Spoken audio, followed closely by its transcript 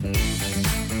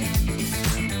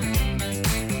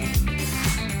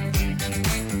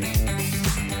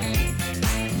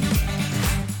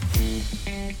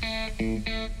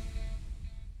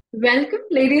Welcome,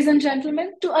 ladies and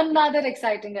gentlemen, to another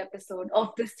exciting episode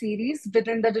of this series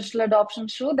within the Digital Adoption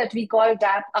Show that we call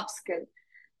DAP Upskill,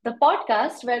 the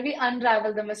podcast where we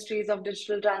unravel the mysteries of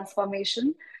digital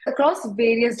transformation across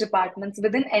various departments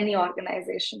within any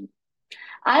organization.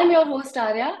 I'm your host,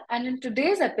 Aryaa, and in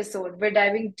today's episode, we're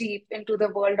diving deep into the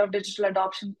world of digital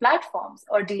adoption platforms,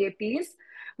 or DAPs,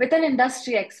 with an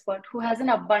industry expert who has an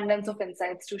abundance of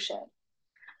insights to share.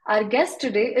 Our guest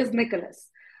today is Nicholas,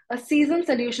 a seasoned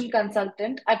solution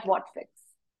consultant at Whatfix.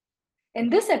 In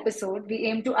this episode, we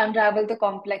aim to unravel the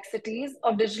complexities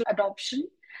of digital adoption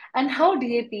and how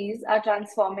DAPs are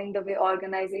transforming the way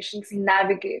organizations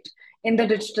navigate in the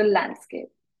digital landscape.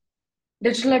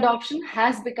 Digital adoption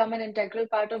has become an integral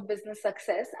part of business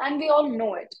success, and we all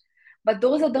know it. But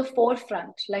those at the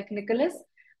forefront, like Nicholas,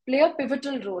 play a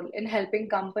pivotal role in helping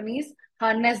companies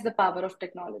harness the power of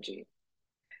technology.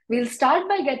 We'll start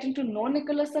by getting to know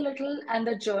Nicholas a little and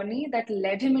the journey that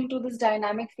led him into this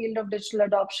dynamic field of digital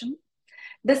adoption,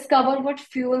 discover what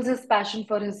fuels his passion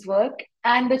for his work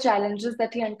and the challenges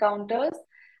that he encounters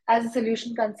as a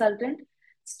solution consultant,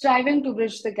 striving to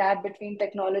bridge the gap between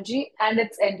technology and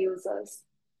its end users.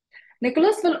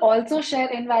 Nicholas will also share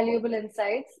invaluable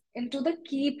insights into the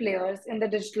key players in the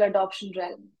digital adoption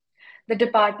realm, the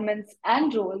departments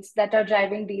and roles that are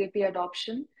driving DAP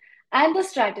adoption, and the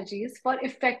strategies for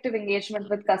effective engagement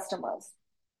with customers.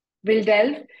 We'll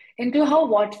delve into how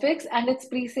Whatfix and its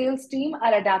pre-sales team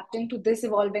are adapting to this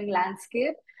evolving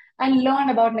landscape and learn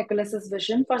about Nicholas's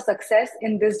vision for success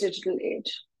in this digital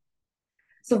age.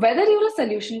 So whether you're a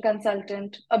solution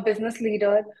consultant, a business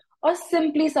leader, or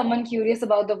simply someone curious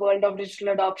about the world of digital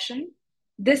adoption,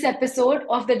 this episode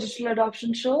of the Digital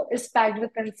Adoption Show is packed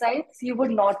with insights you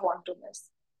would not want to miss.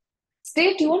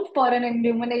 Stay tuned for an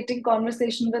illuminating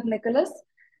conversation with Nicholas,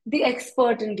 the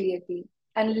expert in DAP,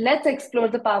 and let's explore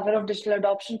the power of digital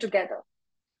adoption together.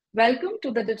 Welcome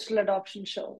to the Digital Adoption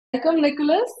Show. Welcome,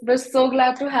 Nicholas. We're so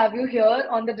glad to have you here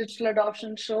on the Digital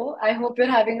Adoption Show. I hope you're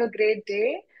having a great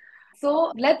day.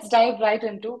 So let's dive right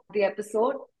into the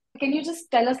episode. Can you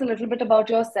just tell us a little bit about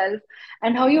yourself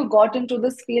and how you got into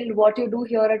this field, what you do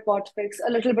here at Whatfix,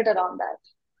 a little bit around that?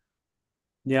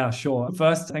 Yeah, sure.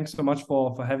 First, thanks so much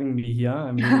for having me here.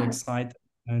 I'm really excited.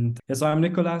 And yeah, so I'm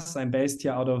Nicolas. I'm based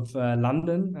here out of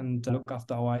London and look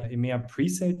after our EMEA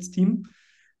pre-sales team.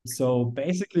 So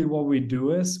basically what we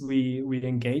do is we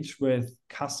engage with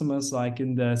customers like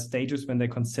in the stages when they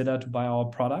consider to buy our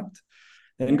product,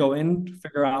 then go in to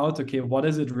figure out, okay, what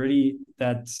is it really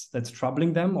that's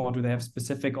troubling them, or do they have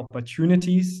specific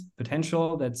opportunities,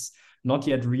 potential that's not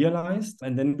yet realized?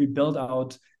 And then we build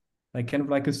out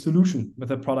like a solution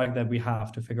with a product that we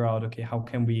have to figure out, okay, how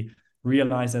can we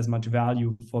realize as much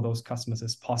value for those customers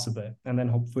as possible, and then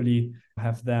hopefully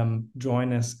have them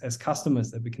join us as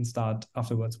customers that we can start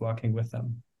afterwards working with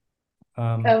them.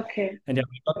 Okay. And yeah,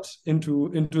 we got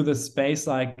into the space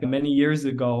like many years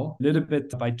ago, a little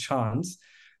bit by chance.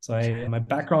 So my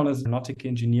background is aeronautic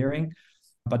engineering,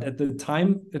 but at the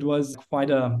time it was quite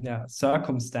a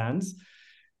circumstance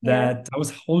that I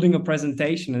was holding a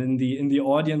presentation, and in the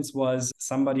audience was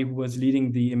somebody who was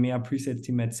leading the EMEA pre-sales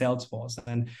team at Salesforce,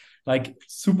 and like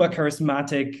super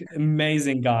charismatic,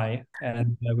 amazing guy.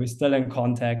 And we're still in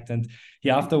contact. And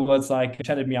he afterwards like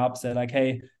chatted me up, said like,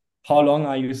 "Hey, how long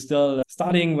are you still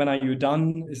studying? When are you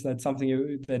done? Is that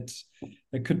something that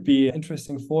could be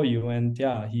interesting for you?" And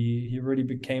yeah, he really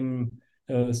became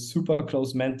a super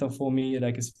close mentor for me,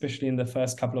 like especially in the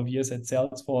first couple of years at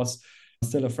Salesforce.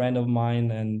 Still a friend of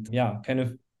mine, and yeah, kind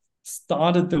of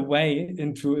started the way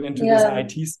into this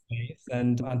IT space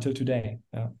and until today.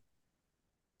 Yeah.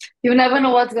 You never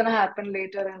know what's going to happen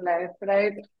later in life,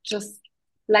 right? Just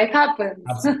life happens.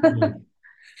 Absolutely. Okay,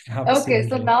 so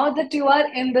Absolutely. now that you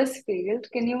are in this field,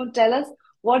 can you tell us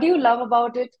what do you love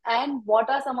about it and what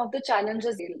are some of the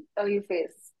challenges you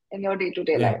face in your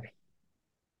day-to-day Yeah. life?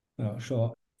 Oh,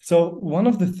 sure. So one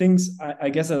of the things I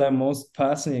guess that I'm most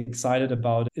personally excited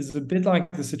about is a bit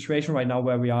like the situation right now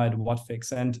where we are at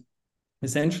Whatfix. And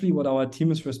essentially what our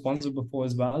team is responsible for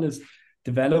as well is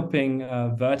developing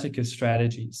vertical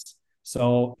strategies.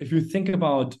 So if you think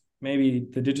about maybe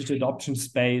the digital adoption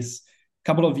space, a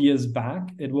couple of years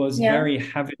back, it was very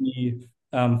heavily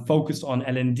focused on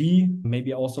L&D,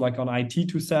 maybe also like on IT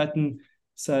to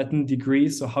certain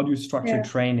degrees. So how do you structure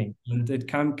training? And it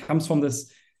comes from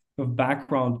this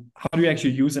background. How do you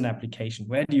actually use an application?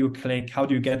 Where do you click? How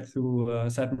do you get through a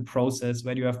certain process?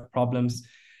 Where do you have problems?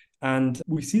 And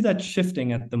we see that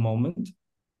shifting at the moment.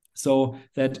 So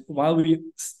that while we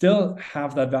still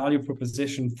have that value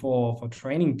proposition for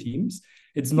training teams,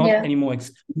 it's not anymore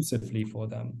exclusively for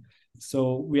them.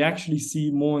 So we actually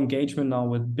see more engagement now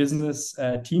with business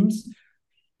teams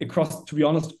across, to be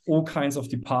honest, all kinds of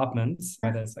departments,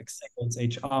 whether it's like sales,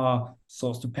 HR,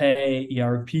 source to pay,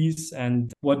 ERPs.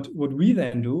 And what we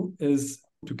then do is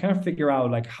to kind of figure out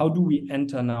like, how do we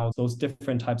enter now those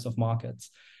different types of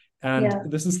markets?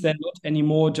 And this is then not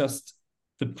anymore just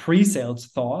the pre-sales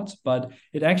thought, but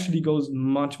it actually goes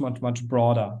much, much, much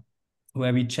broader,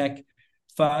 where we check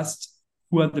first,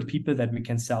 who are the people that we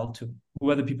can sell to?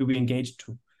 Who are the people we engage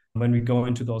to when we go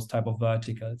into those type of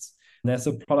verticals? There's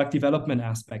a product development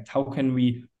aspect. How can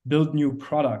we build new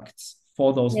products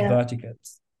for those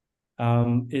verticals?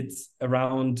 It's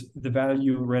around the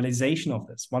value realization of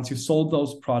this. Once you sold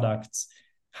those products,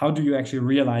 how do you actually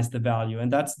realize the value?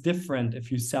 And that's different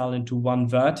if you sell into one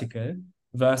vertical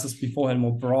versus beforehand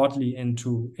more broadly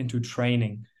into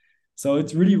training. So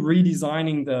it's really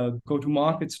redesigning the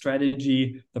go-to-market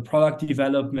strategy, the product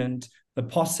development, the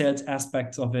post-sales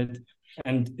aspects of it.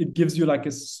 And it gives you like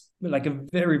a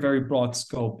very, very broad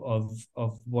scope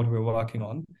of what we're working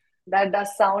on. That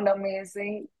does sound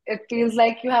amazing. It feels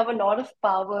like you have a lot of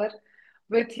power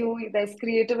with you. There's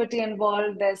creativity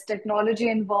involved, there's technology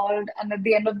involved, and at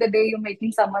the end of the day, you're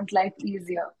making someone's life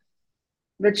easier,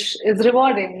 which is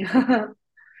rewarding.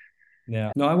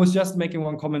 Yeah. No, I was just making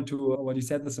one comment to what you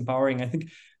said, this empowering. I think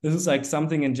this is like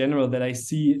something in general that I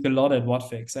see a lot at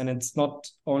Whatfix. And it's not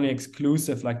only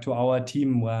exclusive like to our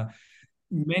team, where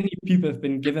many people have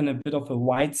been given a bit of a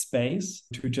white space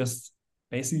to just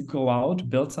basically go out,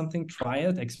 build something, try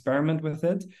it, experiment with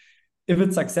it. If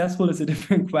it's successful, it's a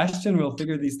different question. We'll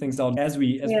figure these things out as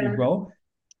we grow.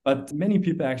 But many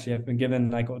people actually have been given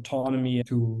like autonomy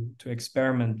to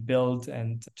experiment, build,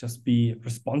 and just be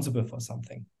responsible for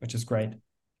something, which is great.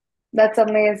 That's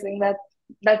amazing.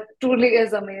 That truly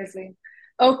is amazing.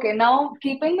 Okay, now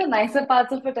keeping the nicer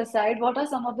parts of it aside, what are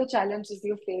some of the challenges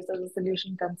you face as a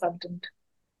solution consultant?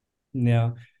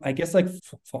 Yeah, I guess like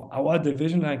for our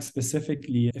division, like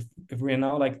specifically, if we're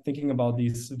now like thinking about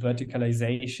these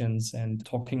verticalizations and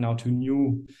talking now to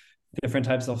new different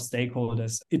types of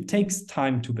stakeholders, it takes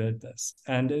time to build this.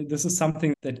 And this is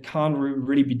something that can't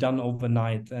really be done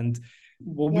overnight. And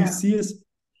what we see is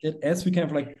that as we kind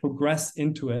of like progress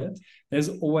into it, there's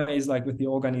always like with the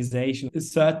organization, a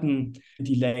certain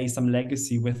delay, some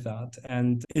legacy with that.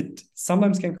 And it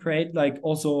sometimes can create like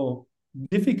also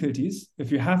difficulties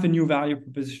if you have a new value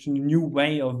proposition, a new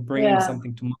way of bringing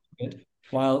something to market,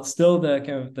 while still the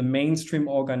kind of the mainstream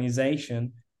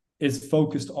organization is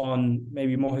focused on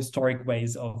maybe more historic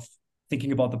ways of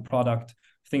thinking about the product,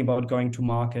 thinking about going to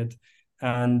market,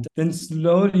 and then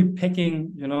slowly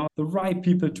picking, the right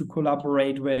people to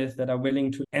collaborate with that are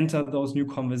willing to enter those new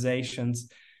conversations.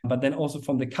 But then also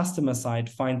from the customer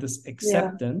side, find this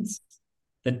acceptance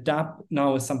that DAP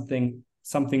now is something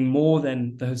more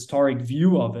than the historic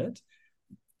view of it,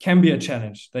 can be a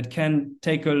challenge that can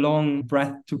take a long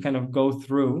breath to kind of go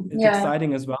through. It's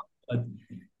exciting as well, but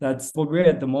that's what we're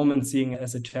at the moment seeing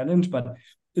as a challenge, but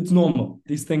it's normal.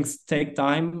 These things take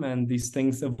time and these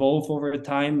things evolve over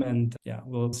time, and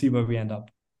we'll see where we end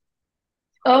up.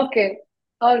 Okay,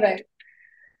 all right.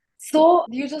 So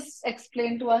you just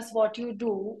explained to us what you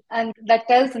do, and that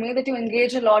tells me that you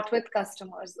engage a lot with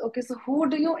customers. Okay, so who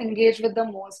do you engage with the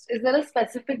most? Is there a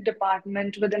specific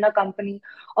department within a company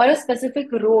or a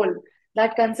specific role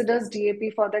that considers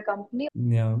DAP for the company?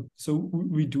 Yeah, so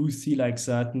we do see like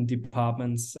certain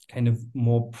departments kind of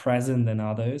more present than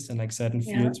others, and like certain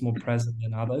fields more present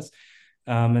than others.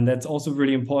 And that's also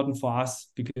really important for us,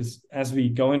 because as we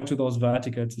go into those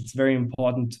verticals, it's very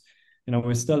important.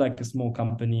 We're still like a small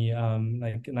company,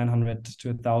 like 900 to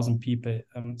 1,000 people.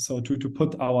 So to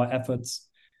put our efforts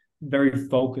very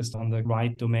focused on the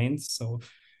right domains. So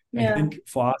I think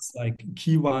for us, like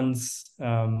key ones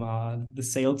are the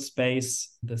sales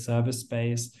space, the service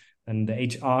space, and the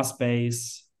HR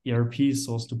space. ERP,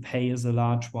 source to pay, is a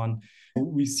large one.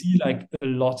 We see like a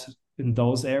lot in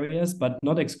those areas, but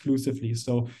not exclusively.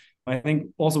 So I think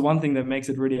also one thing that makes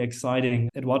it really exciting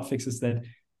at Whatfix is that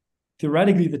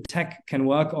theoretically the tech can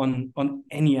work on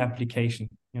any application,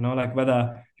 like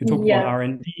whether you talk about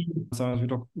R&D, sometimes we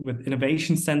talk with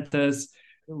innovation centers,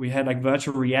 we had like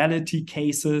virtual reality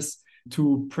cases,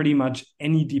 to pretty much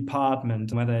any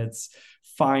department, whether it's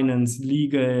finance,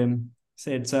 legal,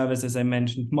 sales service, as I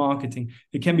mentioned, marketing.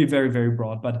 It can be very, very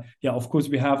broad, but of course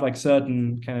we have like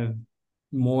certain kind of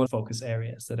more focus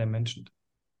areas that I mentioned.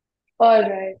 All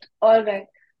right.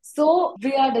 So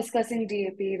we are discussing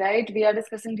DAP, right? We are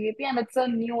discussing DAP, and it's a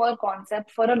newer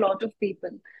concept for a lot of people.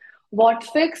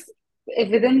 Whatfix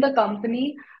within the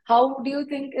company, how do you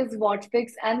think is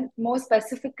Whatfix and more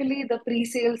specifically the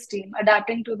pre-sales team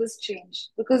adapting to this change?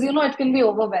 Because it can be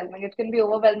overwhelming. It can be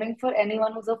overwhelming for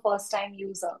anyone who's a first-time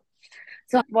user.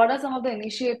 So what are some of the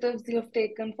initiatives you have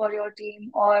taken for your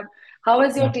team, or how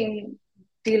is your Yeah. team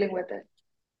dealing with it?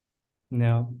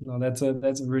 No, that's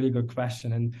a really good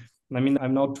question. And I mean,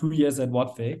 I'm now 2 years at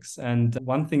Whatfix, and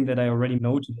one thing that I already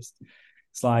noticed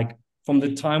is like from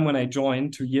the time when I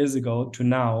joined 2 years ago to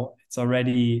now, it's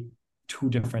already two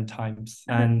different times.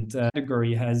 And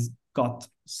category has got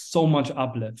so much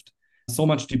uplift, so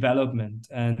much development,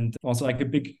 and also like a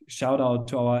big shout out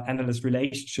to our analyst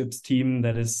relationships team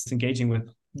that is engaging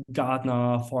with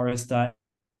Gartner, Forrester,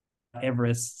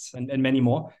 Everest, and many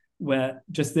more, where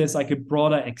just there's like a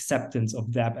broader acceptance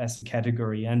of DAP as a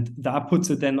category. And that puts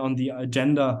it then on the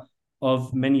agenda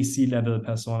of many C-level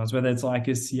personas, whether it's like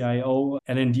a CIO,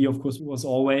 L&D, of course, was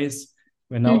always.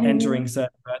 We're now Mm-hmm. entering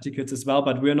certain verticals as well,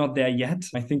 but we're not there yet.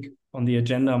 I think on the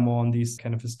agenda more on these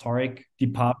kind of historic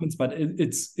departments, but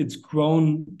it's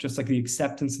grown just like the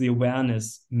acceptance, the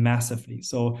awareness massively.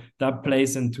 So that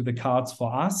plays into the cards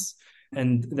for us.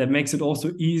 And that makes it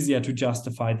also easier to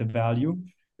justify the value.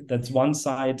 That's one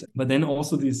side. But then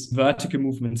also these vertical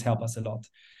movements help us a lot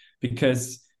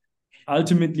because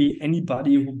ultimately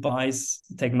anybody who buys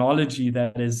technology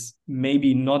that is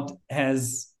maybe not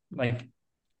as like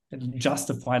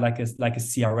justified like a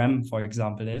CRM, for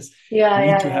example, is Yeah, need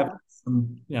yeah, to have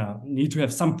yeah.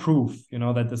 some proof,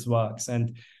 that this works.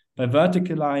 And by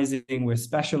verticalizing, we're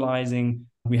specializing,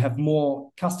 we have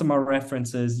more customer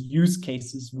references, use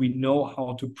cases, we know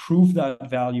how to prove that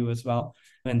value as well.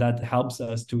 And that helps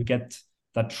us to get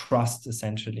that trust,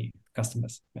 essentially,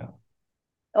 customers. Yeah.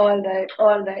 All right,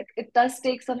 all right. It does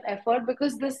take some effort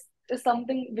because this is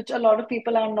something which a lot of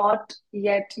people are not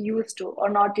yet used to or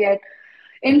not yet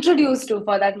introduced to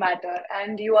for that matter.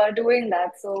 And you are doing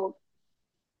that. So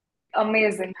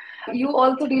amazing. You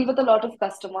also deal with a lot of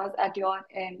customers at your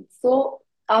end. So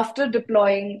after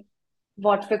deploying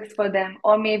Whatfix for them,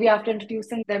 or maybe after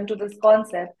introducing them to this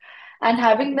concept and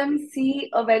having them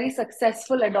see a very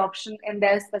successful adoption in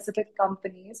their specific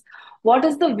companies, what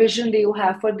is the vision that you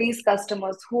have for these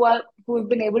customers who have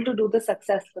been able to do this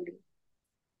successfully?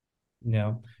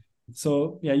 Yeah.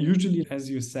 So yeah, usually, as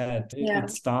you said, Yeah, it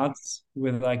starts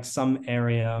with like some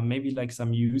area, maybe like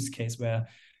some use case where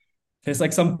there's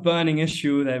like some burning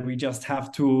issue that we just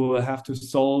have to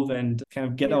solve and kind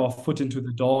of get yeah, our foot into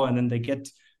the door, and then they get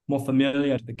more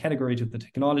familiar to the category, to the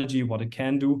technology, what it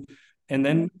can do. And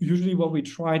then usually what we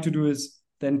try to do is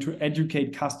then to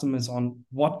educate customers on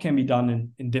what can be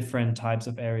done in different types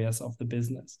of areas of the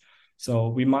business. So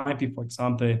we might be, for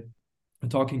example,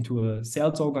 talking to a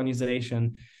sales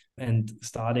organization and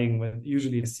starting with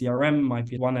usually a CRM might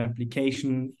be one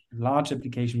application, large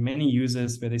application, many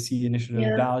users where they see initial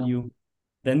yeah, value.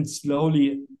 Then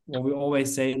slowly, what we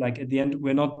always say, like at the end,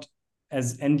 we're not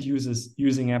as end users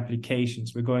using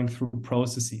applications. We're going through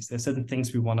processes. There's certain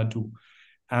things we want to do.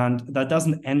 And that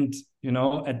doesn't end,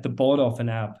 at the border of an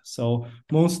app. So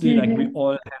mostly like we hmm,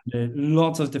 all handle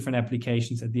lots of different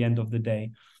applications at the end of the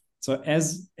day. So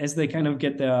as they kind of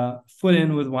get their foot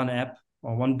in with one app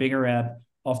or one bigger app,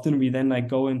 often we then like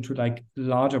go into like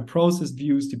larger process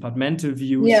views, departmental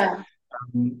views. yeah,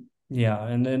 Yeah,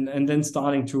 and then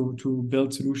starting to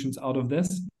build solutions out of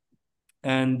this.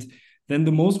 And then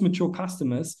the most mature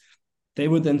customers, they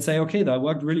would then say, okay, that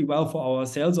worked really well for our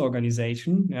sales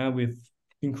organization. Yeah, we've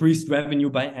increased revenue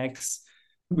by X.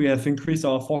 We have increased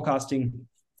our forecasting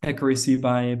accuracy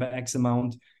by X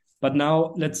amount. But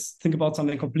now let's think about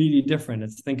something completely different.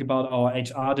 Let's think about our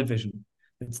HR division.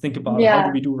 Let's think about how do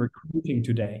yeah, we do recruiting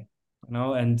today,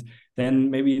 and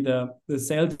then maybe the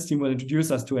sales team will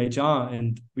introduce us to HR,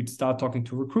 and we'd start talking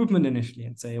to recruitment initially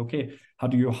and say, okay, how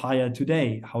do you hire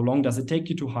today? How long does it take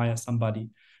you to hire somebody?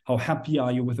 How happy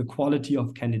are you with the quality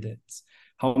of candidates?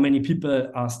 How many people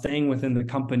are staying within the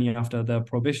company after the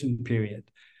probation period?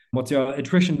 What's your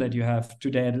attrition that you have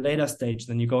today at a later stage?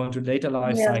 Then you go into later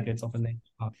life yeah, cycles of an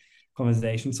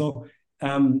conversation. So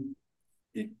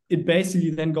it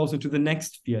basically then goes into the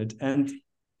next field. And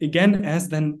again, as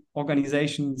then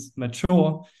organizations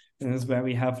mature, and this is where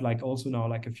we have like also now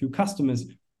like a few customers,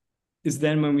 is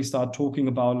then when we start talking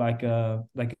about like a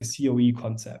COE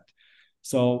concept.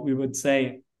 So we would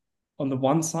say on the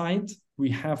one side, we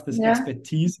have this yeah,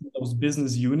 expertise in those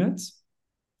business units,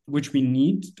 which we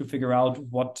need to figure out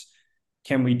what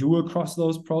can we do across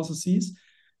those processes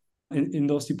in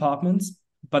those departments.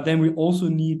 But then we also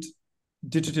need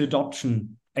digital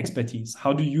adoption expertise.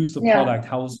 How to use the yeah. product?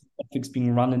 How's Whatfix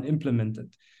being run and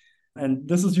implemented? And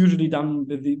this is usually done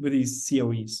with these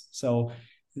COEs. So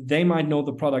they might know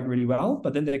the product really well,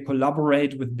 but then they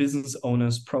collaborate with business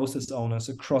owners, process owners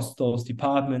across those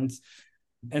departments,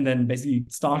 and then basically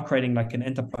start creating like an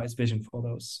enterprise vision for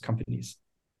those companies.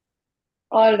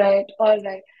 All right, all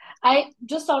right. I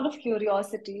just out of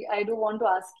curiosity, I do want to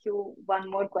ask you one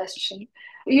more question.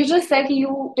 You just said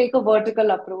you take a vertical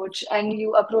approach and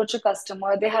you approach a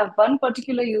customer. They have one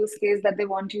particular use case that they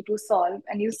want you to solve,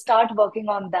 and you start working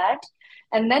on that.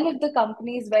 And then, if the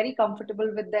company is very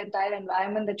comfortable with the entire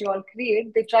environment that you all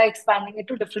create, they try expanding it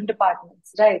to different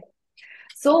departments, right?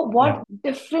 So, Yeah. what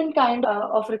different kind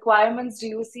of requirements do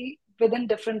you see within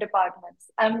different departments?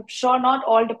 I'm sure not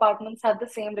all departments have the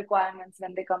same requirements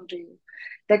when they come to you.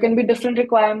 There can be different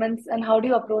requirements, and how do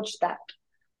you approach that?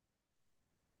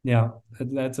 Yeah,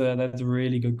 that's a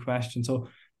really good question. So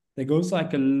there goes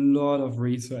like a lot of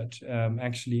research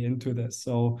actually into this.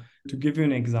 So to give you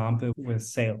an example with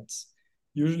sales,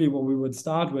 usually what we would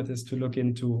start with is to look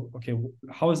into, okay,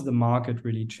 how has the market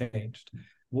really changed?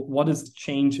 What is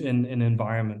change in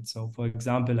environment? So for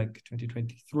example, like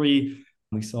 2023,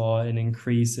 we saw an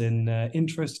increase in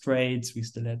interest rates. We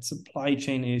still had supply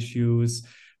chain issues.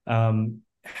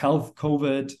 Health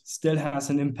COVID still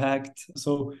has an impact.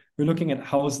 So we're looking at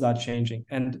how is that changing.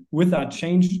 And with that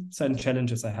change, certain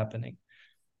challenges are happening.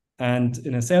 And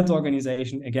in a sales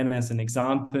organization, again, as an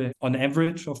example, on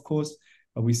average, of course,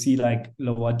 we see like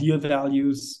lower deal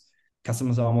values.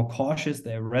 Customers are more cautious.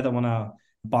 They rather want to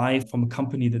buy from a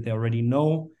company that they already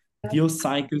know. Deal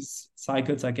cycles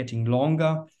are getting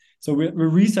longer. So we're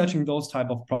researching those type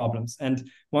of problems. And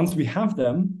once we have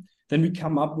them, then we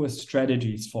come up with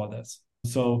strategies for this.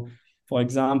 So, for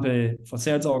example, for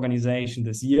sales organization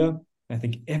this year, I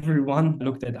think everyone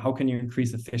looked at how can you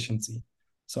increase efficiency.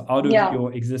 So out of Yeah,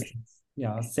 your existing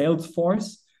sales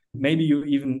force, maybe you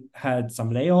even had some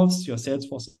layoffs, your sales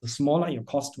force is smaller, your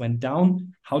cost went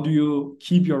down. How do you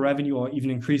keep your revenue or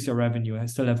even increase your revenue and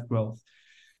still have growth?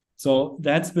 So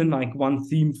that's been like one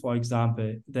theme, for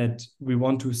example, that we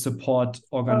want to support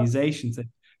organizations.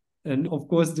 And of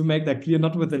course, to make that clear,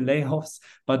 not with the layoffs,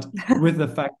 but with the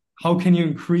fact, how can you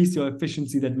increase your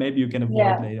efficiency that maybe you can avoid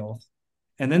yeah. layoffs?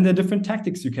 And then there are different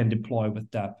tactics you can deploy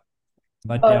with DAP.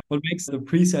 But Uh, yeah, what makes the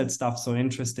pre-sale stuff so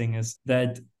interesting is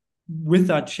that with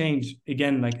that change,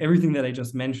 again, like everything that I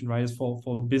just mentioned, right, is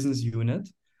for business unit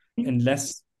and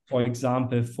less, for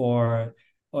example, for,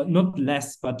 or not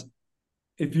less, but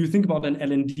if you think about an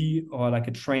L&D or like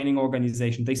a training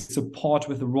organization, they support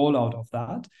with the rollout of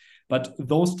that. But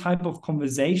those type of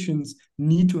conversations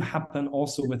need to happen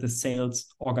also with a sales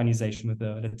organization, with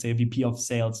a, let's say, a VP of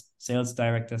sales, sales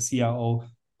director, CRO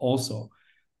also.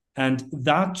 And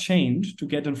that change to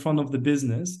get in front of the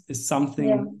business is yeah,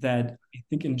 something that I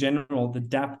think in general, the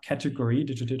DAP category,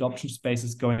 digital adoption space,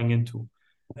 is going into.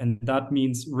 And that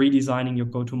means redesigning your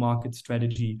go-to-market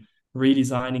strategy,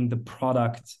 redesigning the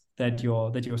product that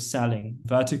you're selling,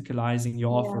 verticalizing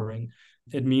your yeah, offering.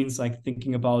 It means like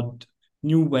thinking about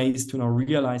new ways to now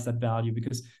realize that value,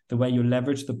 because the way you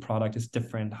leverage the product is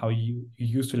different how you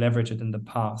used to leverage it in the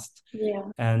past. yeah.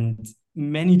 And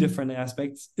many different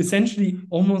aspects, essentially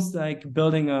almost like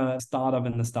building a startup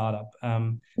in the startup.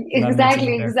 And that makes it Exactly,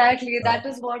 very exactly.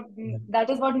 exciting. Yeah. That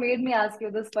is what made me ask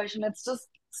you this question. It's just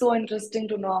so interesting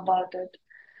to know about it.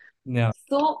 Yeah.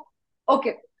 So,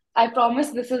 okay, I promise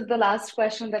this is the last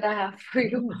question that I have for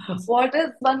you. What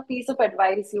is one piece of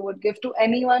advice you would give to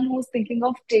anyone who's thinking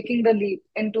of taking the leap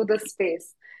into this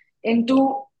space,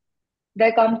 into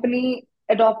their company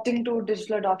adopting to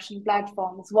digital adoption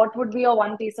platforms? What would be your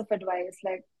one piece of advice,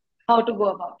 like how to go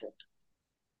about it?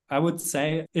 I would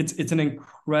say it's an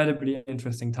incredibly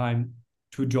interesting time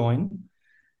to join.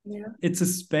 Yeah, It's a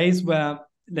space where,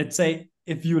 let's say,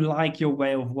 if you like your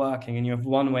way of working and you have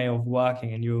one way of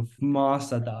working and you've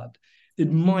mastered that,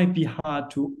 it might be hard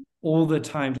to all the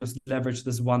time just leverage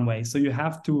this one way. So you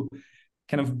have to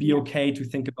kind of be yeah, okay to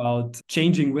think about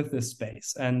changing with this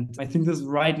space. And I think this is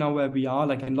right now where we are,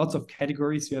 like in lots of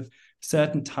categories, you have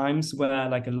certain times where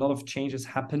like a lot of change is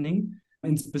happening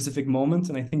in specific moments.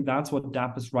 And I think that's what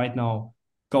DAP is right now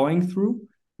going through.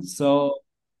 So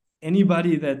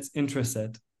anybody that's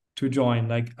interested to join,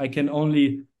 like I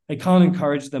can't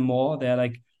encourage them more. There are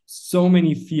like so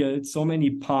many fields, so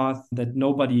many paths that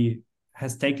nobody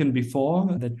has taken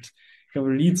before that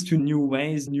leads to new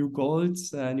ways, new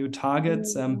goals, new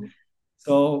targets. yeah,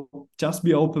 So just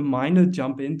be open-minded,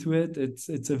 jump into it.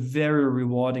 It's a very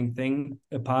rewarding thing.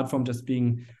 Apart from just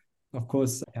being, of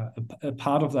course, a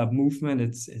part of that movement,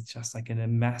 it's just like a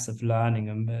massive learning,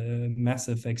 a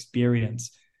massive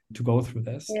experience to go through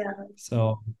this. yeah.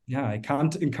 So yeah, I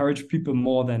can't encourage people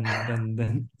more than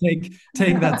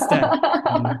take that step.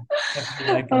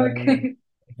 Definitely like Okay.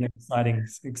 an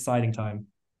exciting time.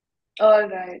 All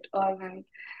right. All right.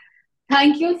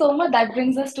 Thank you so much. That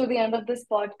brings us to the end of this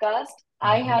podcast.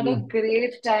 I Thank had a you.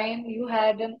 great time. You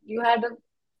had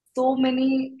so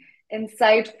many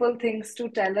insightful things to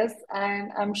tell us,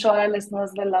 and I'm sure our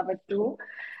listeners will love it too.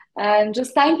 And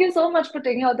just thank you so much for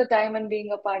taking out the time and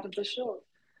being a part of the show.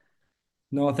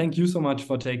 No, thank you so much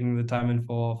for taking the time and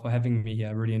for having me here.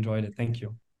 I really enjoyed it. Thank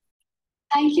you.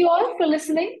 Thank you all for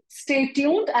listening. Stay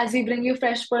tuned as we bring you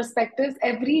fresh perspectives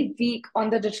every week on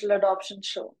the Digital Adoption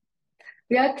Show.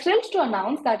 We are thrilled to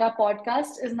announce that our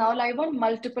podcast is now live on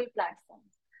multiple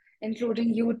platforms,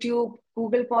 including YouTube,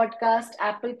 Google Podcast,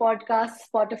 Apple Podcasts,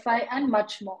 Spotify, and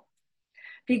much more.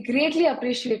 We greatly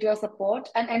appreciate your support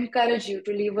and encourage you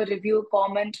to leave a review,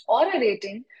 comment, or a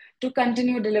rating to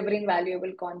continue delivering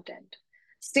valuable content.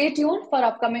 Stay tuned for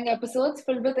upcoming episodes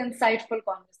filled with insightful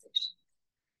conversations.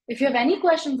 If you have any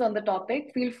questions on the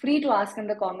topic, feel free to ask in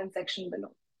the comment section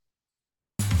below.